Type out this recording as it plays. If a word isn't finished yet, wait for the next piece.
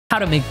How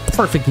to make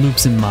perfect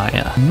loops in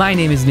Maya. My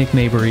name is Nick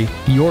Mabry,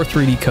 your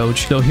 3D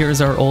coach. So here's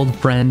our old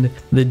friend,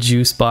 the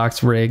juice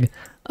box rig,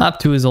 up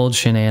to his old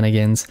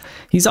shenanigans.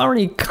 He's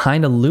already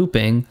kind of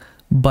looping,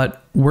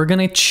 but we're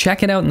gonna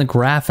check it out in the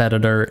graph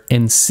editor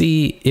and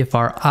see if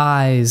our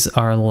eyes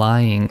are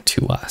lying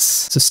to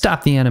us. So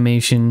stop the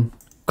animation,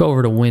 go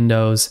over to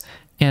Windows,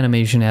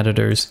 Animation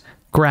Editors,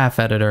 Graph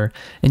Editor,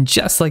 and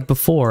just like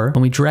before,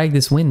 when we drag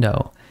this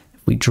window, if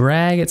we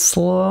drag it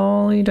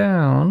slowly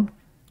down,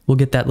 we'll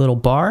get that little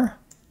bar,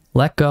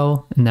 let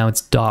go, and now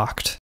it's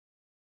docked.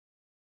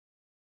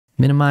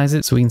 Minimize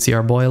it so we can see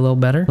our boy a little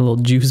better, a little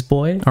juice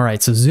boy. All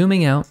right, so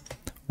zooming out,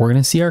 we're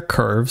gonna see our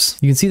curves.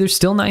 You can see they're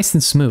still nice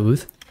and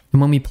smooth.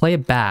 And when we play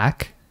it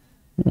back,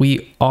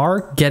 we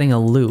are getting a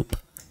loop,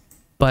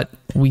 but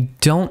we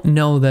don't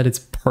know that it's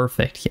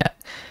perfect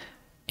yet.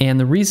 And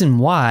the reason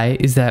why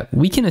is that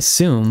we can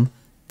assume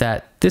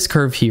that this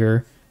curve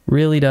here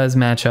really does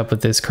match up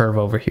with this curve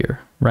over here,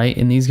 right?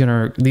 And these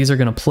are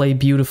gonna play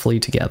beautifully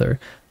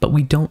together, but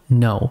we don't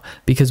know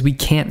because we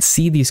can't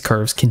see these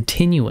curves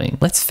continuing.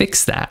 Let's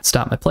fix that.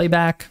 Stop my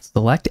playback,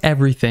 select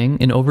everything,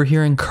 and over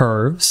here in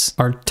curves,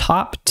 our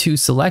top two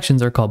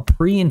selections are called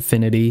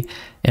pre-infinity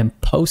and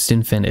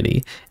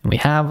post-infinity. And we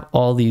have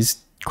all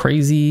these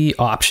crazy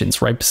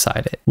options right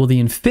beside it. Well, the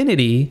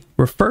infinity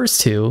refers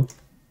to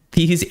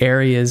these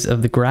areas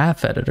of the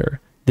graph editor.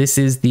 This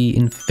is the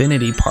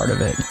infinity part of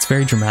it. It's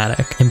very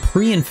dramatic. And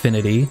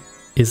pre-infinity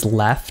is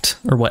left,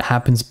 or what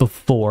happens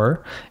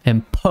before,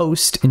 and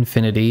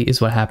post-infinity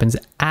is what happens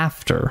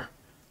after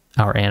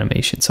our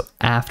animation. So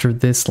after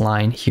this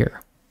line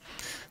here.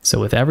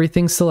 So with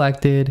everything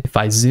selected, if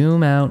I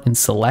zoom out and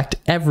select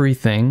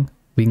everything,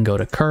 we can go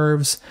to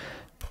curves,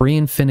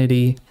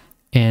 pre-infinity,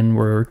 and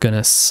we're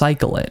gonna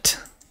cycle it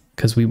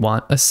because we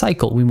want a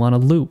cycle, we want a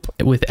loop.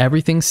 With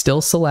everything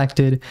still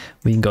selected,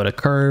 we can go to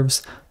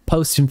curves,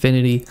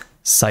 post-infinity,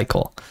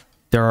 cycle.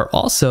 There are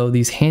also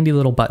these handy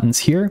little buttons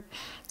here.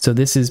 So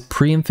this is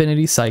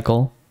pre-infinity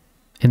cycle,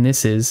 and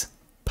this is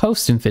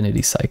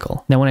post-infinity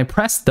cycle. Now, when I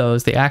pressed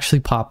those, they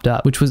actually popped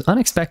up, which was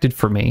unexpected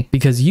for me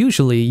because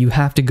usually you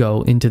have to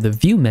go into the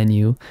view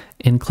menu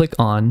and click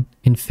on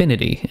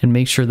infinity and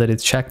make sure that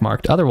it's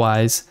checkmarked.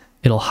 Otherwise,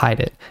 it'll hide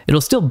it.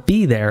 It'll still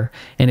be there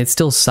and it's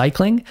still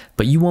cycling,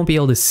 but you won't be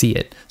able to see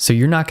it. So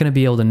you're not going to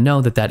be able to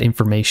know that that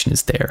information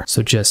is there.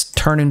 So just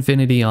turn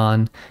infinity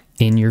on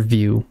in your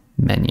view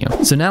menu.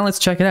 So now let's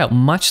check it out.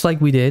 Much like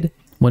we did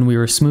when we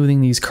were smoothing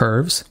these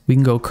curves, we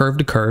can go curve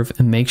to curve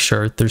and make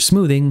sure they're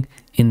smoothing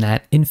in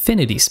that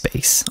infinity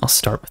space. I'll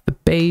start with the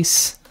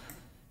base,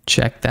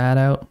 check that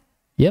out.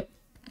 Yep,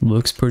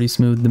 looks pretty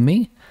smooth to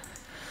me.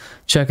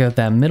 Check out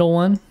that middle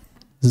one,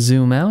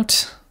 zoom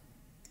out.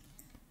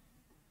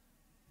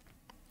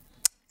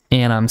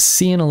 And I'm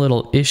seeing a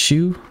little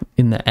issue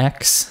in the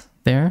X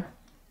there,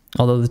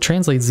 although the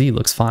translate Z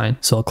looks fine.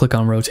 So I'll click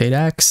on rotate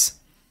X.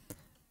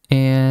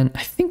 And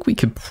I think we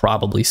could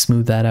probably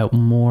smooth that out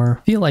more.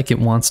 I feel like it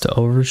wants to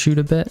overshoot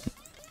a bit.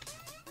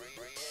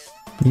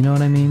 You know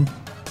what I mean?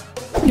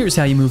 Here's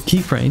how you move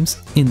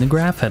keyframes in the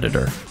graph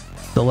editor.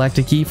 Select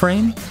a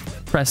keyframe,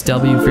 press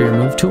W for your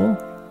move tool,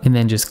 and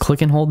then just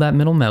click and hold that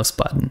middle mouse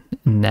button.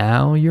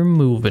 Now you're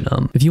moving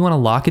them. If you want to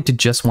lock it to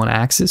just one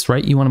axis,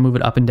 right? You want to move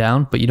it up and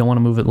down, but you don't want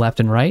to move it left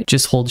and right.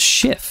 Just hold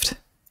Shift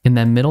and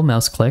then middle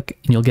mouse click,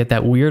 and you'll get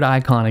that weird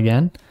icon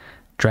again.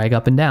 Drag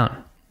up and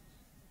down.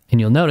 And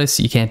you'll notice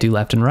you can't do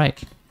left and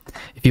right.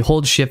 If you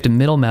hold Shift and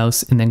middle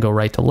mouse and then go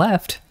right to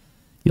left,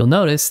 you'll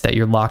notice that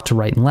you're locked to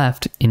right and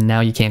left, and now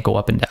you can't go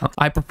up and down.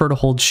 I prefer to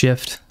hold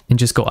Shift and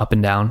just go up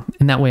and down,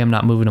 and that way I'm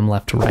not moving them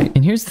left to right.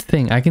 And here's the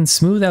thing, I can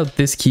smooth out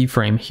this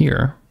keyframe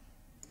here,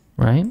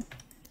 right?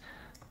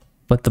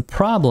 But the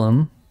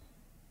problem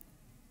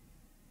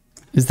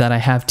is that I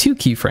have two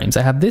keyframes.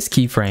 I have this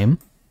keyframe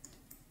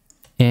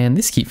and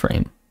this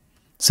keyframe.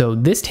 So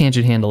this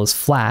tangent handle is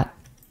flat,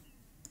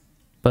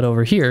 but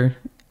over here,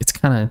 it's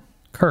kind of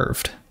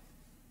curved.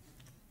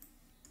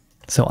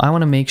 So I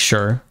want to make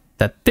sure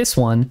that this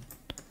one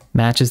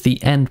matches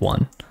the end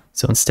one.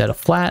 So instead of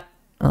flat,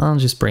 I'll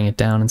just bring it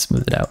down and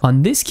smooth it out.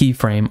 On this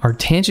keyframe, our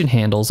tangent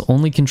handles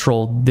only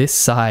control this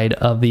side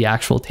of the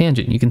actual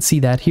tangent. You can see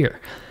that here,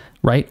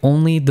 right?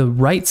 Only the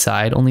right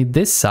side, only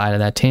this side of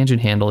that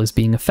tangent handle is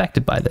being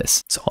affected by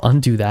this. So I'll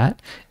undo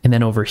that. And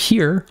then over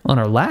here on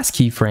our last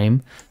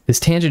keyframe, this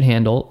tangent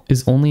handle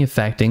is only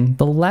affecting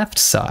the left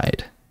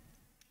side,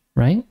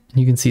 right?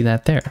 You can see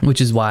that there,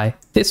 which is why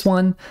this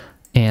one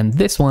and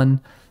this one,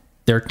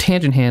 their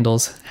tangent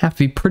handles have to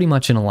be pretty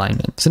much in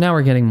alignment. So now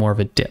we're getting more of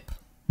a dip,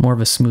 more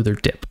of a smoother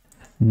dip.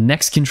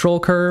 Next control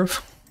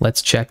curve,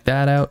 let's check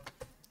that out.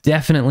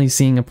 Definitely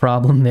seeing a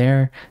problem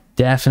there.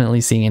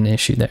 Definitely seeing an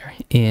issue there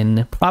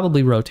in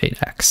probably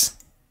rotate X.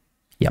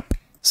 Yep.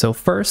 So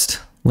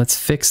first, let's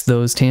fix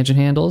those tangent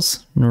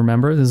handles. And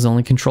remember, this is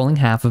only controlling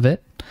half of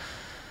it.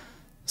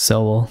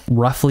 So we'll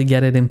roughly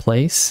get it in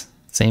place.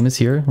 Same as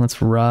here,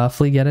 let's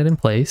roughly get it in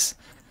place.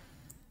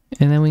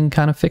 And then we can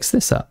kind of fix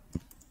this up.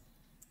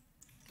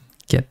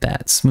 Get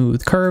that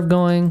smooth curve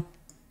going.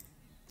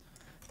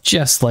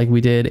 Just like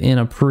we did in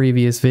a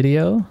previous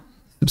video.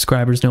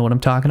 Subscribers know what I'm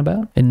talking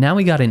about. And now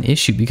we got an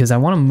issue because I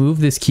want to move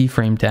this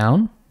keyframe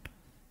down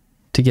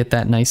to get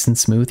that nice and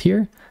smooth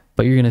here.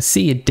 But you're going to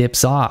see it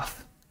dips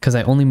off because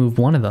I only moved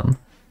one of them.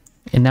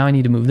 And now I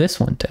need to move this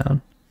one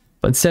down.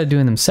 But instead of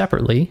doing them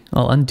separately,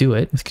 I'll undo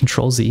it with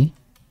Control Z.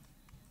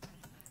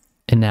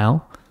 And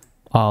now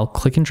I'll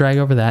click and drag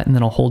over that, and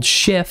then I'll hold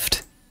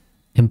Shift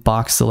and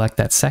box select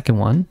that second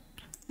one.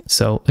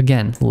 So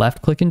again,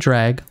 left click and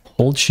drag,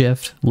 hold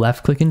Shift,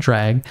 left click and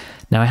drag.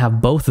 Now I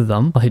have both of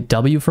them. I'll hit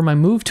W for my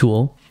move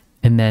tool,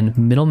 and then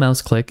middle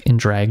mouse click and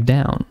drag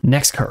down.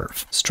 Next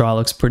curve. Straw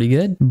looks pretty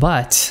good,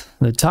 but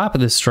the top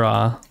of the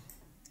straw,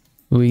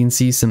 we can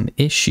see some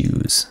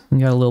issues. We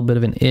got a little bit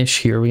of an ish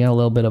here. We got a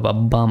little bit of a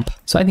bump.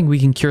 So I think we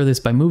can cure this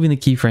by moving the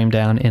keyframe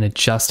down and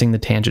adjusting the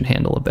tangent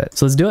handle a bit.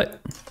 So let's do it.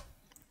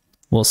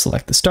 We'll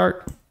select the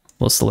start,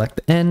 we'll select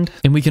the end,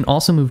 and we can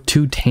also move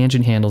two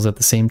tangent handles at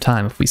the same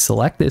time. If we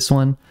select this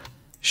one,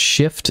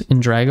 shift and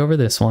drag over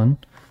this one,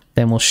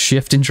 then we'll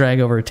shift and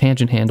drag over a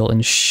tangent handle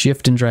and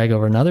shift and drag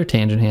over another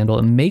tangent handle,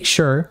 and make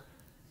sure,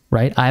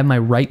 right, I have my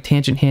right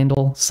tangent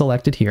handle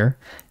selected here,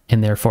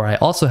 and therefore I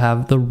also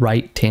have the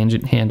right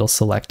tangent handle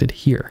selected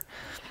here.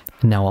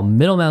 And now I'll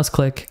middle mouse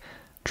click,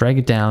 drag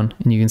it down,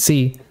 and you can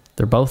see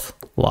they're both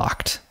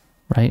locked,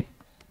 right?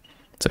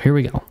 So here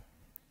we go.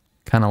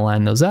 Kind of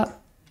line those up.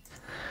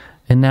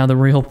 And now the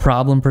real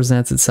problem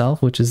presents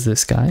itself, which is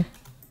this guy.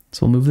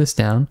 So we'll move this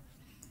down.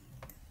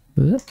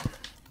 Get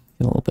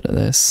a little bit of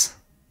this.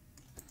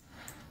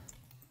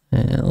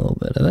 And a little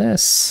bit of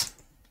this.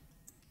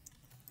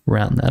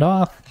 Round that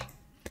off.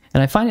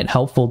 And I find it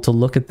helpful to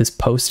look at this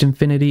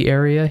post-infinity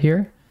area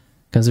here,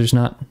 because there's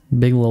not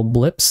big little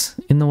blips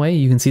in the way.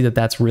 You can see that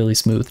that's really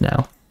smooth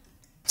now.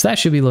 So that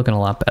should be looking a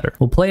lot better.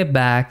 We'll play it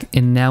back,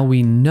 and now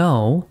we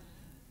know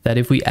that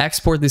if we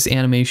export this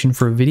animation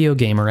for a video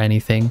game or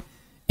anything,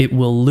 it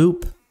will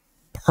loop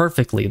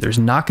perfectly. There's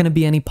not going to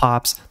be any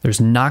pops. There's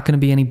not going to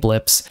be any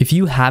blips. If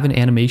you have an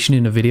animation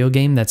in a video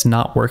game that's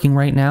not working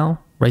right now,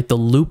 right, the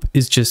loop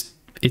is just,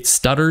 it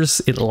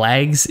stutters, it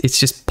lags, it's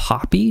just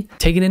poppy.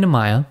 Take it into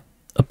Maya,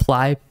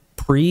 apply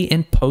pre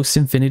and post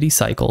infinity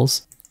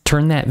cycles,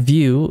 turn that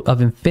view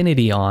of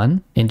infinity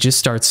on, and just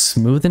start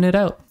smoothing it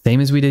out,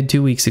 same as we did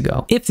 2 weeks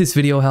ago. If this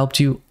video helped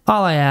you,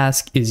 all I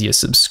ask is you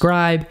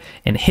subscribe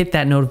and hit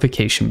that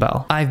notification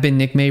bell. I've been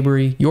Nick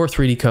Mabry, your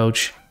 3D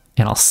coach,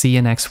 and I'll see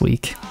you next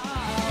week.